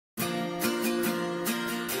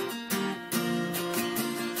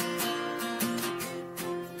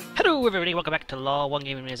Hello everybody, welcome back to LawWon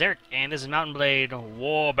Gaming. My name is Eric, and this is Mountain Blade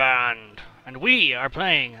Warband. And we are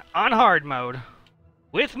playing on hard mode,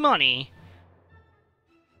 with money,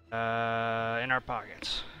 in our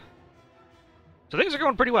pockets. So things are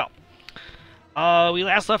going pretty well. We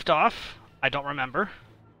last left off, I don't remember.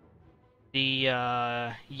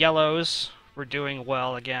 The, yellows were doing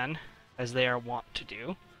well again, as they are wont to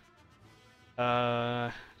do.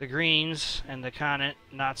 The greens and the Connaught,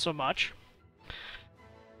 not so much.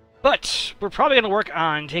 But we're probably going to work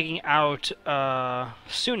on taking out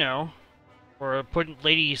Suno, or putting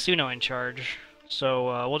Lady Suno in charge.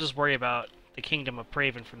 So we'll just worry about the Kingdom of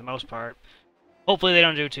Praven for the most part. Hopefully they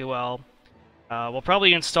don't do too well. We'll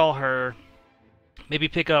probably install her, maybe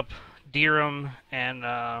pick up Dirham and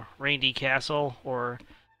Raindy Castle, or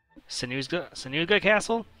Sanuzga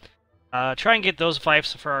Castle. Try and get those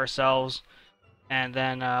fiefs for ourselves. And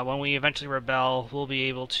then when we eventually rebel, we'll be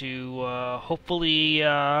able to hopefully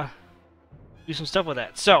do some stuff with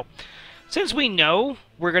that. So, since we know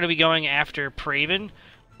we're going to be going after Praven,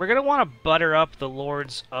 we're going to want to butter up the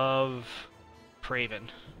Lords of Praven.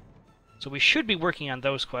 So we should be working on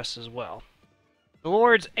those quests as well. The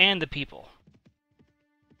Lords and the people.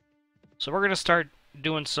 So we're going to start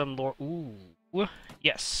doing some lore... Ooh,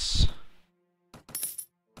 yes.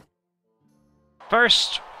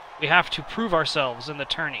 First, we have to prove ourselves in the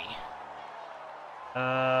tourney.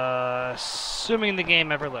 Assuming the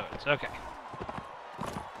game ever loads. Okay.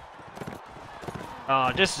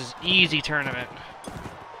 Oh, this is easy tournament.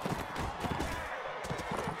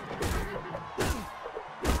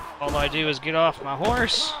 All I do is get off my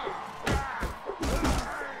horse.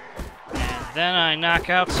 And then I knock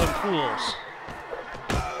out some fools.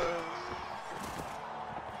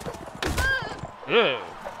 Ooh.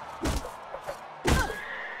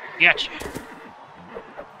 Gotcha.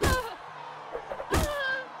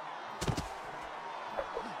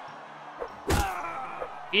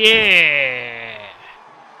 Yeah!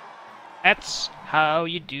 That's how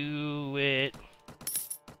you do it.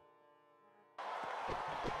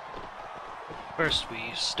 First we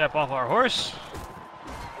step off our horse.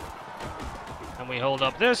 And we hold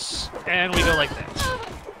up this, and we go like that.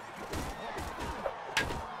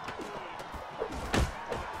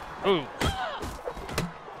 Ooh.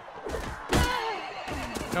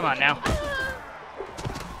 Come on now.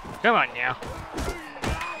 Come on now.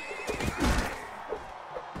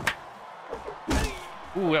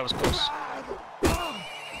 Ooh, that was close.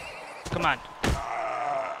 Come on.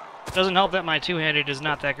 Doesn't help that my two-handed is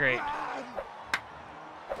not that great.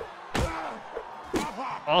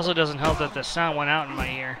 Also doesn't help that the sound went out in my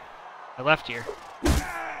ear. My left ear.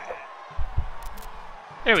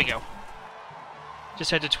 There we go. Just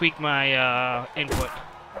had to tweak my input.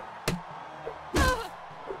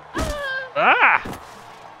 Ah!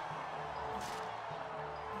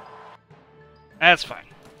 That's fine.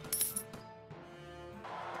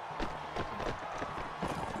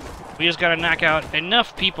 We just gotta knock out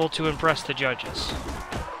enough people to impress the judges.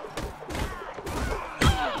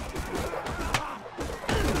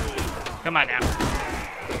 Come on now.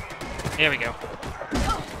 There we go.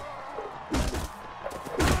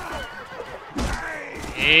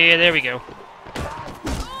 Yeah, there we go.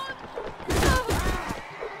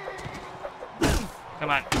 Come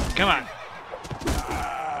on, come on.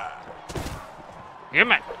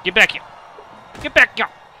 Come on, get back here. Get back here.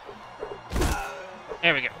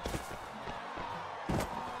 There we go.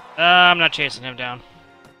 I'm not chasing him down.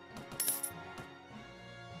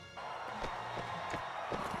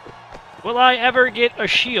 Will I ever get a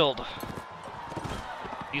shield?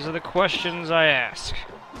 These are the questions I ask.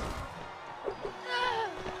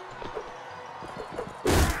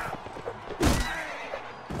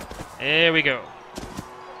 There we go.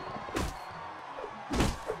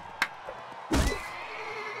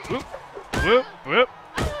 Whoop, whoop, whoop.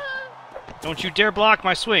 Don't you dare block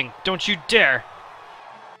my swing. Don't you dare.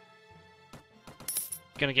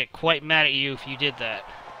 Gonna get quite mad at you if you did that.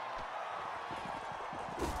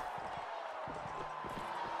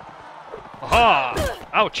 Aha!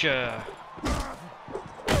 Ouch!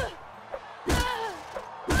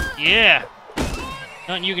 Yeah!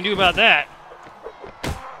 Nothing you can do about that.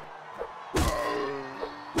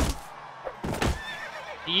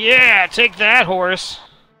 Yeah! Take that, horse!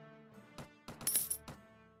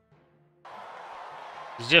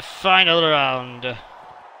 The final round.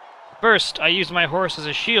 First, I use my horse as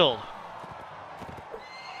a shield.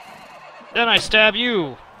 Then I stab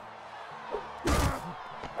you.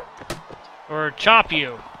 Or chop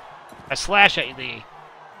you. I slash at thee.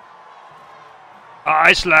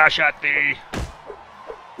 I slash at thee.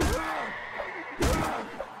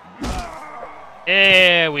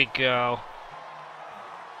 There we go.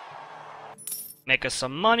 Make us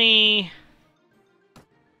some money.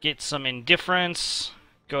 Get some indifference.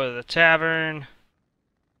 Go to the tavern.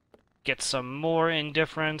 Get some more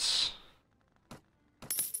indifference.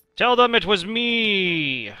 Tell them it was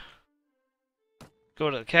me! Go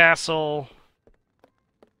to the castle.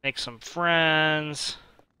 Make some friends.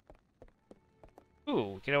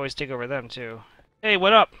 Ooh, we can always take over them, too. Hey,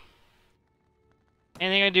 what up?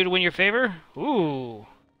 Anything I do to win your favor? Ooh.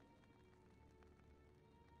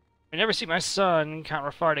 I never see my son, Count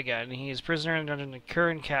Rafard, again. He is prisoner in the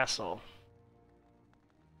current castle.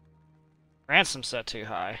 Ransom set too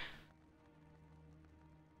high.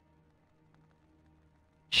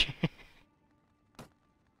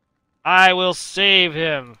 I will save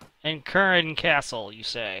him in current castle, you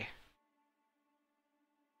say.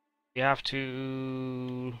 You have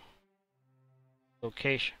to...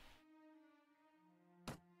 Location.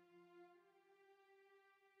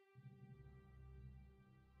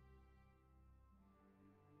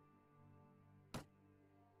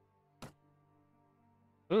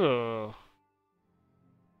 Ooh.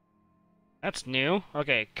 That's new.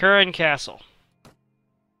 Okay, current castle.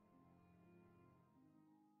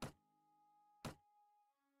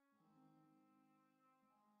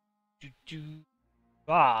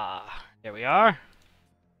 Ah, there we are.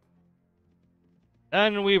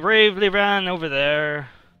 Then we bravely ran over there.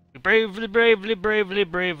 We bravely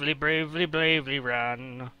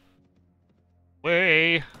ran.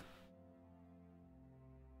 Way.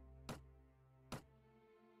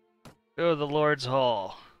 Go to the Lord's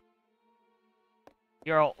Hall.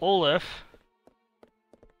 Jarl Olaf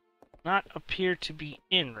not appear to be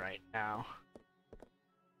in right now.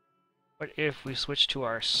 What if we switch to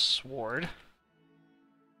our sword?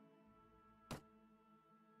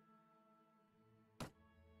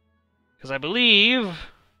 Because I believe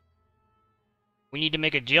we need to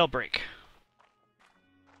make a jailbreak.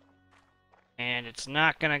 And it's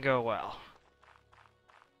not gonna go well.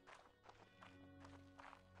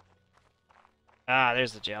 Ah,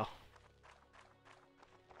 there's the jail.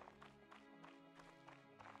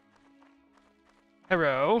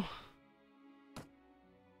 Hello.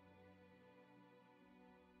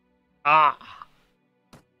 Ah.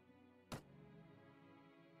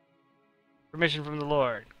 Permission from the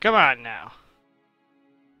Lord. Come on now.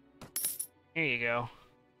 Here you go.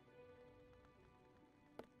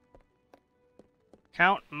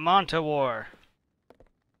 Count Montawar.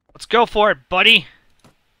 Let's go for it, buddy.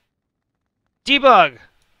 Debug.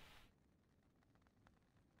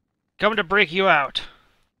 Coming to break you out.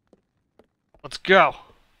 Let's go.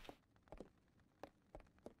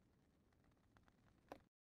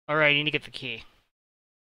 Alright, you need to get the key.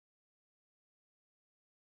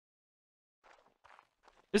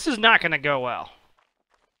 This is not gonna go well.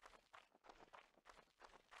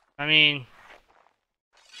 I mean,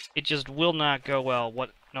 it just will not go well,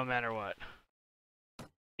 no matter what.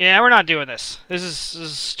 Yeah, we're not doing this. This is a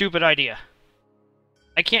stupid idea.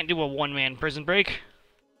 I can't do a one-man prison break.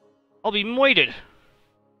 I'll be moited.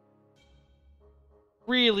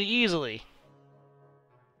 Really easily.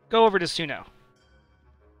 Go over to Suno.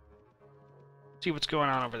 See what's going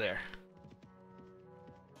on over there.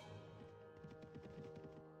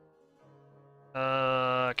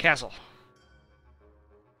 Castle.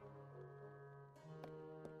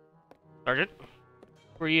 Sergeant?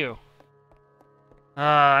 Who are you?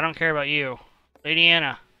 I don't care about you. Lady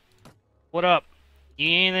Anna. What up? You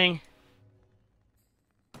need anything?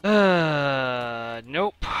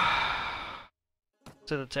 Nope.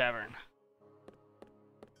 To the tavern.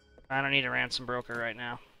 I don't need a ransom broker right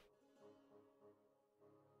now.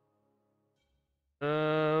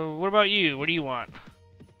 What about you? What do you want?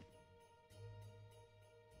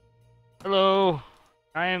 Hello.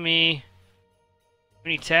 I am me.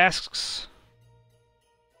 Any tasks?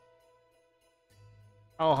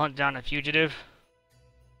 I'll hunt down a fugitive.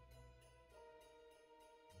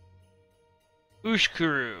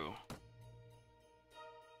 Ushkuru.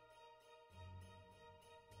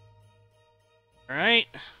 Alright.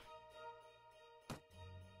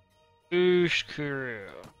 Ushkuru.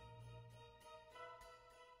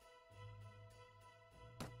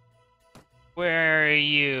 Where are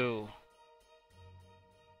you?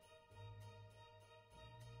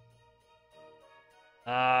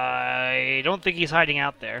 I don't think he's hiding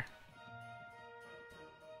out there.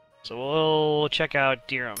 So we'll check out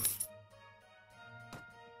Dirham.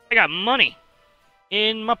 I got money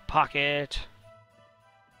in my pocket.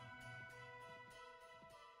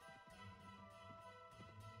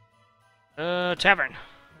 Tavern.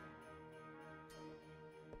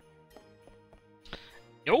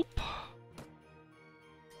 Nope.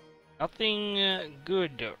 Nothing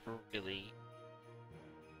good, really.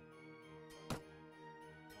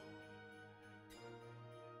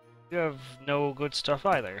 You have no good stuff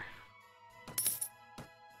either.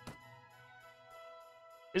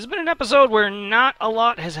 This has been an episode where not a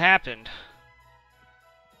lot has happened.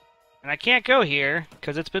 And I can't go here,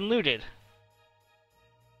 because it's been looted.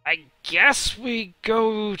 I guess we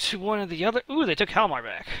go to one of the other... Ooh, they took Halmar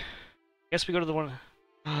back. Guess we go to the one...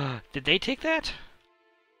 Did they take that?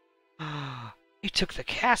 They took the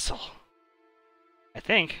castle. I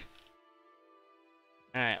think.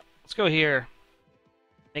 Alright, let's go here.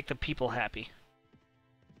 Make the people happy.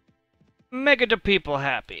 Make the people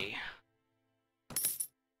happy.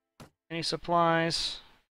 Any supplies?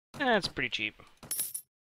 It's pretty cheap.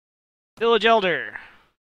 Village Elder.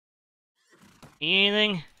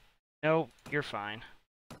 Anything? No, you're fine.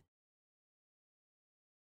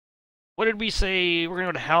 What did we say? We're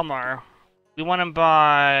gonna go to Halmar. We want to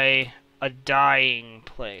buy a dyeing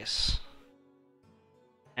place.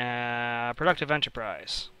 Productive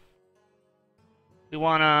enterprise. We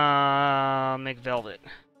want to make velvet.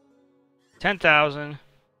 10,000.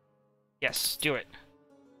 Yes, do it.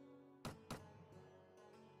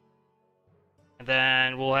 And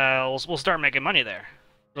then we'll start making money there.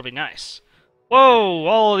 It'll be nice. Whoa!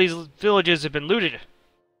 All of these villages have been looted.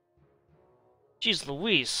 Jeez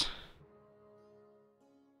Louise.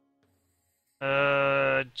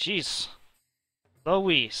 Jeez.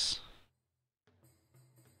 Louise.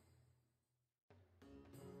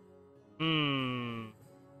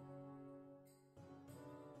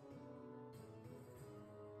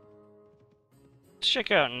 Let's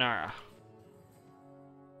check out Nara.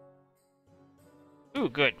 Ooh,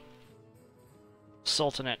 good.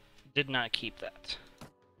 Sultanate did not keep that.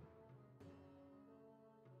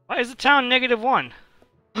 Why is the town -1?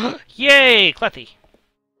 Yay, Clethy!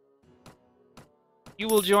 You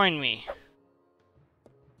will join me.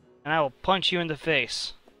 And I will punch you in the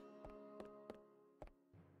face.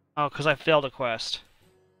 Oh, because I failed a quest.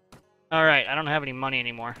 Alright, I don't have any money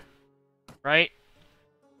anymore. Right?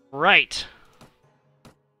 Right!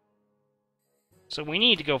 So we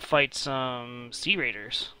need to go fight some Sea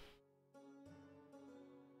Raiders.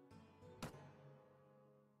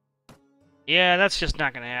 Yeah, that's just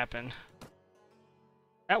not gonna happen.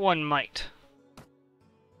 That one might.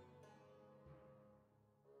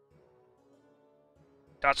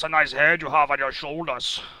 That's a nice head you have on your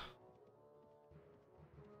shoulders.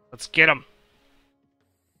 Let's get him.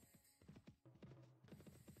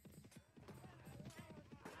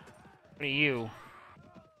 What are you?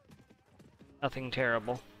 Nothing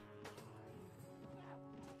terrible.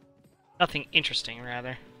 Nothing interesting,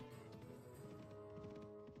 rather.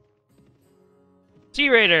 Sea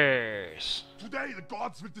Raiders! Today the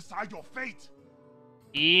gods will decide your fate!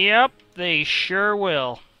 Yep, they sure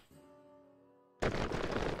will.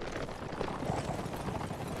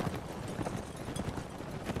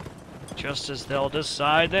 Just as they'll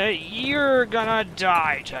decide that you're gonna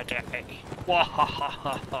die today.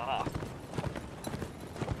 Wahahaha.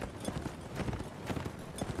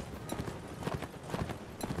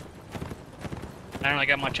 I don't really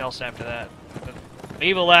got much else after that. The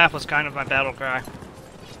evil laugh was kind of my battle cry.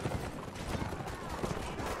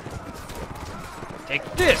 Take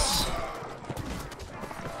this!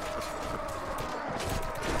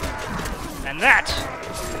 And that!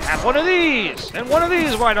 Have one of these! And one of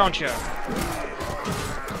these, why don't you?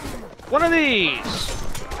 One of these!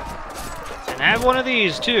 And have one of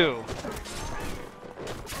these, too.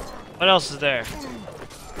 What else is there?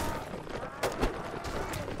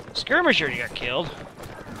 Skirmisher you got killed.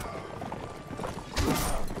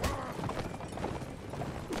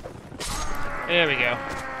 There we go.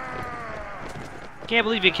 Can't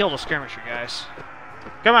believe you killed a skirmisher, guys.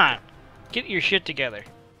 Come on, get your shit together.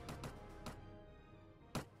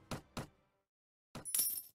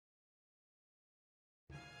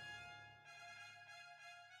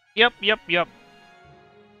 Yep.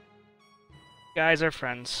 Guys are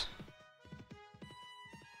friends.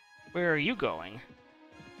 Where are you going?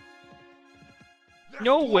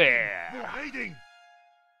 Nowhere! More raiding!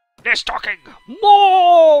 They're stalking!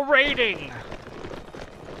 More raiding!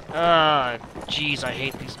 Jeez, I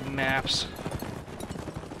hate these maps.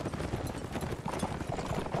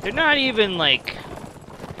 They're not even, like,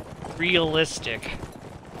 realistic.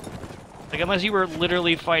 Like, unless you were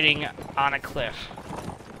literally fighting on a cliff.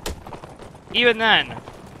 Even then,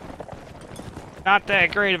 not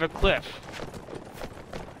that great of a cliff.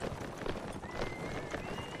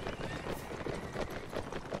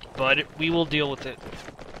 But we will deal with it.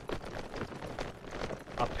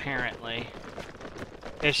 Apparently.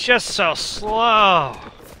 It's just so slow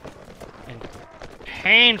and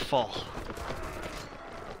painful.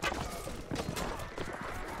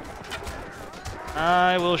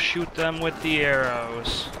 I will shoot them with the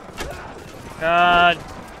arrows. God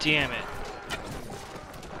damn it.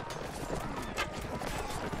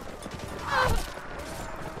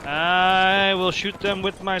 I will shoot them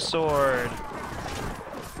with my sword.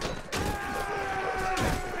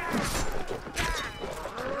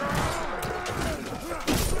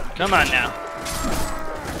 Come on now.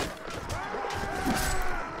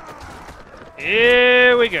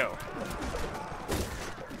 Here we go.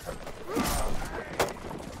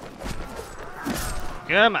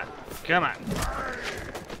 Come on. Come on.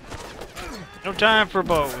 No time for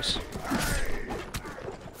bows.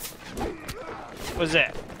 What's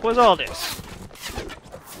that? What's all this?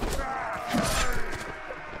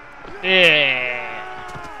 Yeah.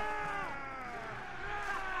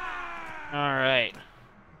 Alright.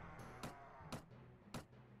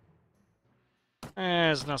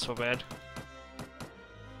 It's not so bad.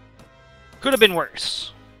 Could have been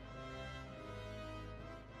worse.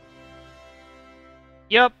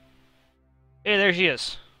 Yep. Hey, there she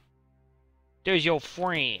is. There's your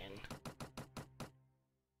friend.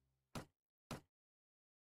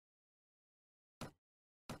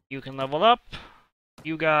 You can level up.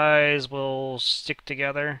 You guys will stick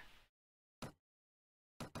together.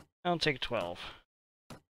 I'll take 12.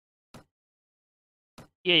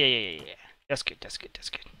 Yeah. That's good, that's good, that's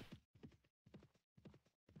good.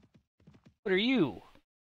 What are you?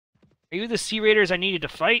 Are you the Sea Raiders I needed to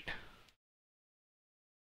fight?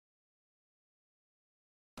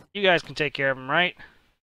 You guys can take care of them, right?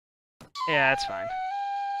 Yeah, that's fine.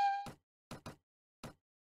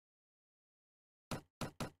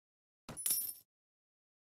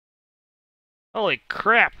 Holy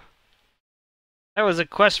crap! That was a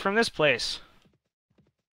quest from this place.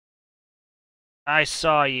 I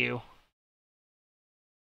saw you.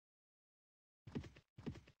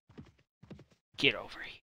 Get over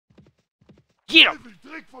here. Get I him! will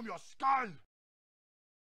drink from your skull.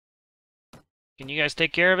 Can you guys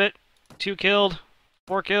take care of it? 2 killed,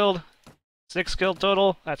 4 killed, 6 killed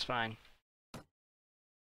total? That's fine.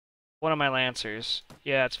 One of my lancers.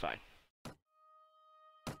 Yeah, that's fine.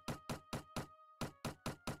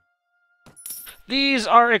 These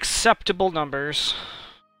are acceptable numbers.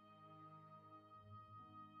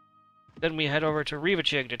 Then we head over to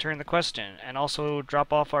Rivachig to turn the quest in, and also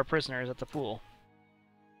drop off our prisoners at the pool.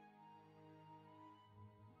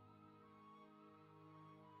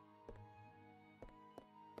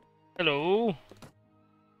 Hello.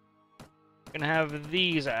 Gonna have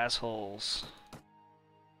these assholes.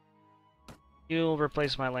 You'll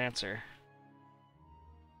replace my lancer.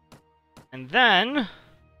 And then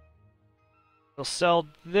we'll sell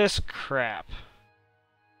this crap.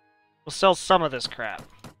 We'll sell some of this crap.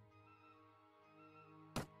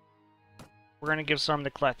 We're gonna give some to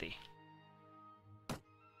Clethy.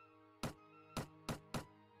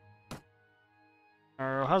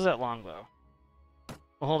 Or how's that longbow?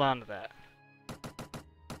 We'll hold on to that.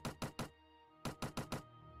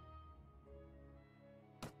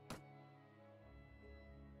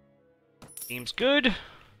 Seems good.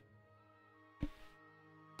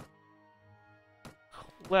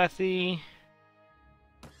 Clethy.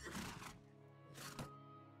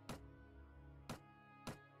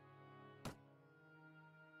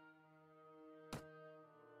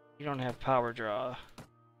 You don't have power draw.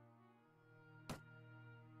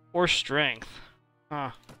 Or strength.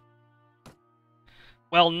 Huh.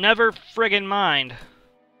 Well, never friggin' mind.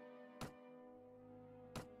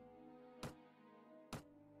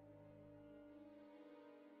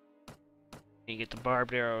 You get the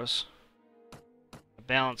barbed arrows. A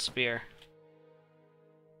balanced spear.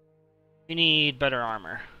 You need better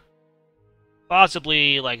armor.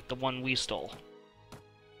 Possibly like the one we stole.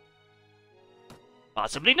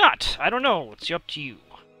 Possibly not. I don't know. It's up to you.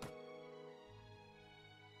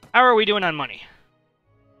 How are we doing on money?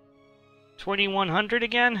 2,100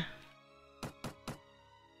 again?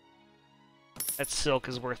 That silk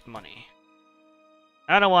is worth money.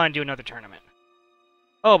 I don't want to do another tournament.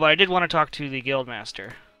 Oh, but I did want to talk to the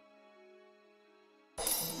guildmaster.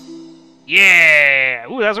 Yeah!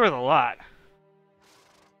 Ooh, that's worth a lot.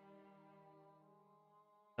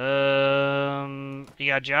 You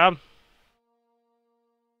got a job?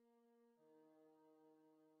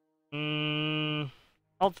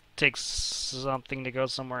 I'll take something to go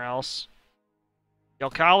somewhere else.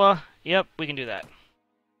 Yalkala? Yep, we can do that.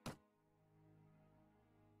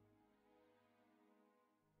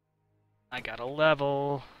 I got a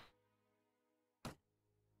level.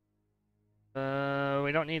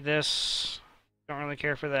 We don't need this. Don't really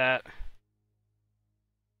care for that.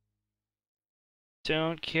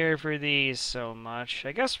 Don't care for these so much.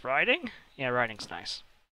 I guess riding? Yeah, riding's nice.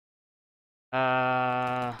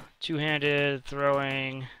 Two-handed,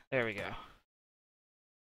 throwing. There we go.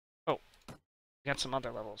 Got some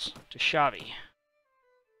other levels. To Shavi.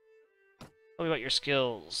 Tell me about your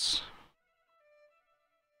skills.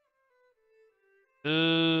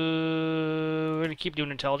 We're gonna keep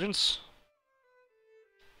doing intelligence.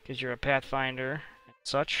 Because you're a pathfinder and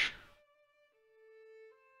such.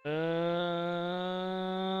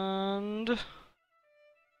 And...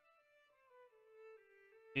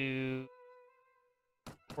 do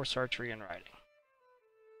horse archery and riding.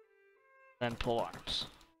 Then pull arms.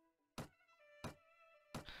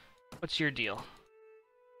 What's your deal?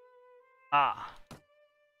 Ah.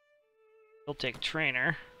 He'll take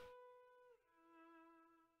trainer.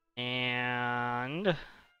 And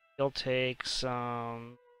he'll take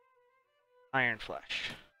some iron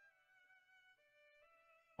flesh.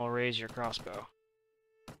 I'll raise your crossbow.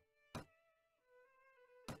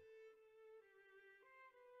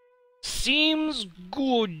 Seems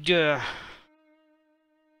good.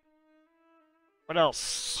 What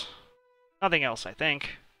else? Nothing else, I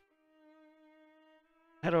think.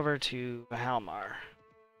 Head over to Halmar.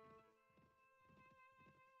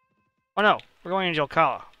 Oh no, we're going to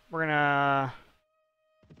Jelkala. We're gonna...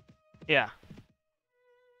 yeah.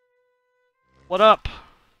 What up?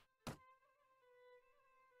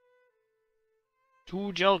 To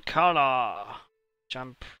Jelkala. Which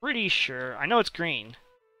I'm pretty sure... I know it's green.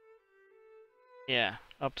 Yeah,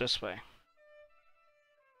 up this way.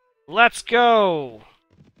 Let's go!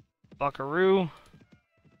 Buckaroo.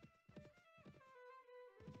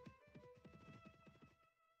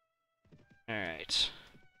 Alright.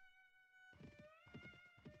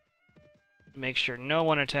 Make sure no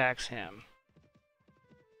one attacks him.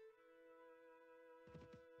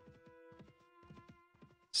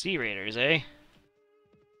 Sea Raiders, eh?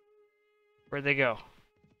 Where'd they go?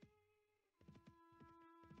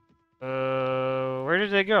 Where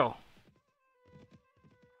did they go?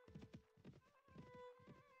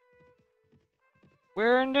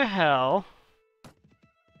 Where in the hell?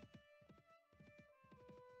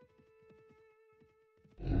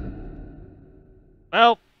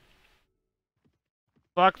 Well,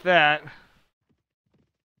 fuck that.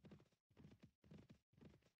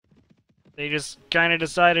 They just kind of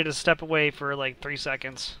decided to step away for like 3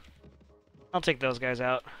 seconds. I'll take those guys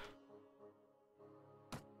out.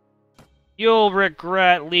 You'll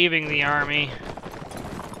regret leaving the army.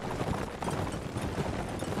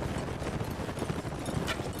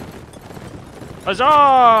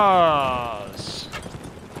 Huzzahs!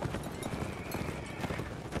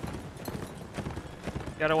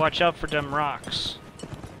 Gotta watch out for them rocks.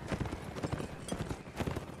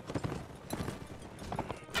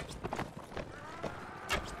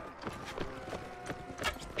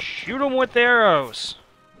 Shoot them with the arrows.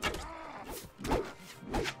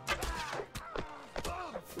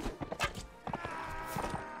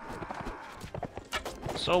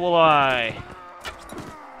 So will I.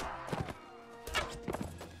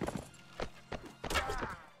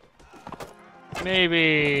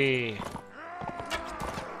 Maybe.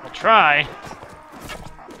 I'll try.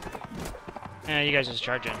 Yeah, you guys just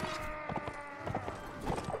charge in.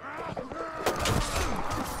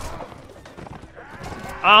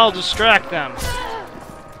 I'll distract them.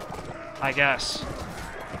 I guess.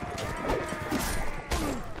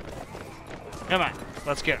 Come on,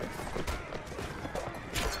 let's get it.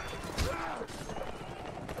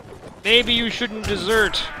 Maybe you shouldn't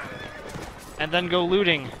desert and then go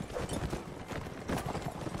looting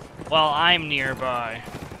while I'm nearby.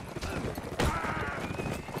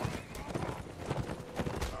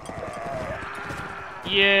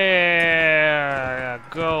 Yeah,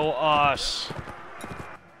 go us.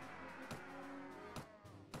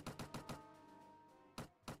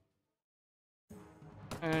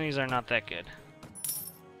 These are not that good.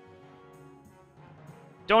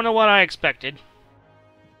 Don't know what I expected.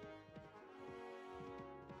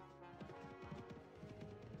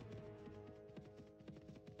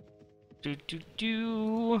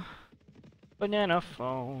 Banana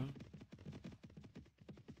phone.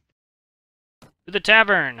 To the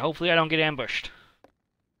tavern. Hopefully I don't get ambushed.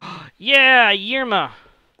 Yeah, Ymira.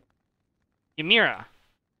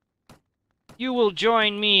 You will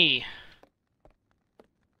join me.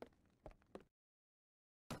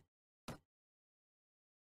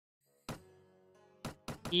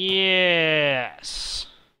 Yes.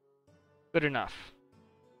 Good enough.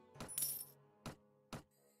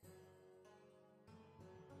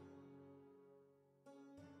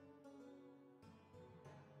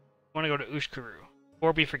 I want to go to Ushkuru.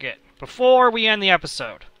 Before we forget. Before we end the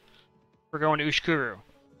episode. We're going to Ushkuru.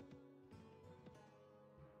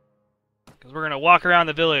 Because we're going to walk around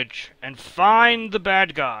the village and find the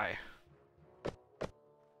bad guy.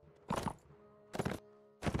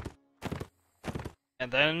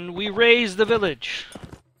 And then we raise the village.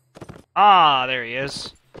 Ah, there he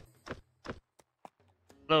is.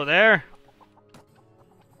 Hello there.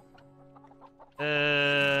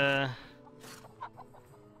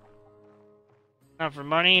 Not for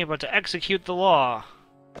money, but to execute the law.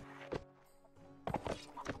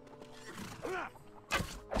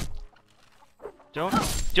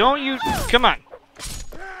 Don't you, come on.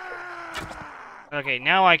 Okay,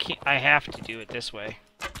 now I have to do it this way.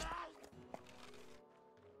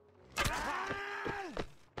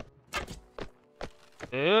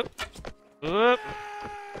 Oop. Oop.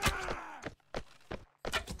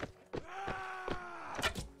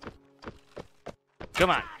 Come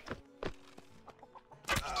on.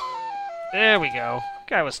 There we go.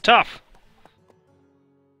 Guy was tough.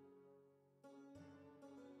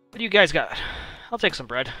 What do you guys got? I'll take some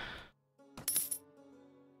bread.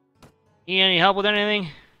 Need any help with anything?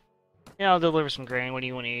 Yeah, I'll deliver some grain. What do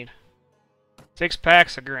you need? 6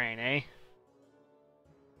 packs of grain, eh?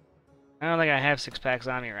 I don't think I have 6 packs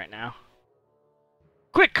on me right now.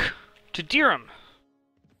 Quick! To Dirham!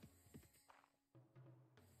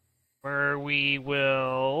 Where we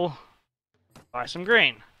will buy some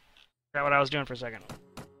grain. Forgot what I was doing for a second.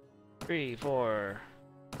 3, 4,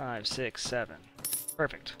 5, 6, 7.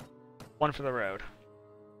 Perfect. 1 for the road.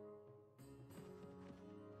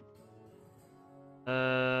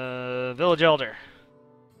 Village Elder.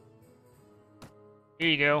 Here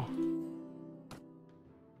you go.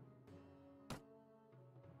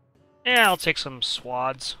 Yeah, I'll take some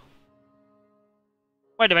swads.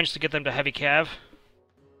 Might eventually get them to heavy cav.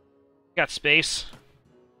 Got space.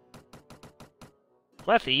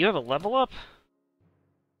 Lethy, you have a level up?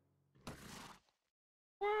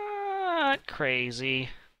 What? Crazy.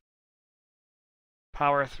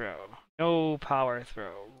 Power throw. No power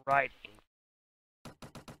throw. Riding.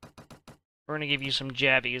 We're gonna give you some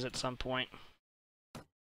jabbies at some point.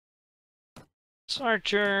 Horse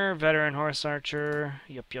archer, veteran horse archer.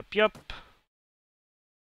 Yup, yup, yup.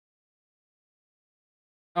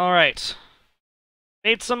 Alright.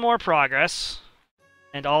 Made some more progress.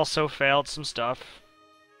 And also failed some stuff.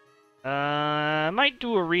 I might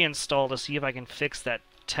do a reinstall to see if I can fix that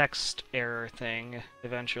text error thing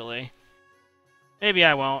eventually. Maybe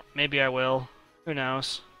I won't. Maybe I will. Who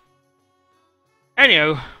knows?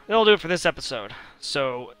 Anywho, that'll do it for this episode.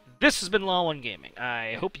 So, this has been LawWon Gaming.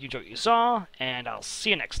 I hope you enjoyed what you saw, and I'll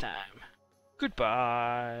see you next time.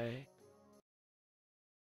 Goodbye.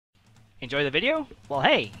 Enjoy the video? Well,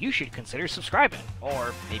 hey, you should consider subscribing,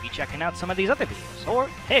 or maybe checking out some of these other videos. Or,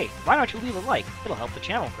 hey, why don't you leave a like? It'll help the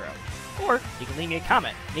channel grow. Or, you can leave me a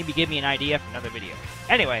comment, maybe give me an idea for another video.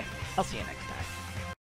 Anyway, I'll see you next time.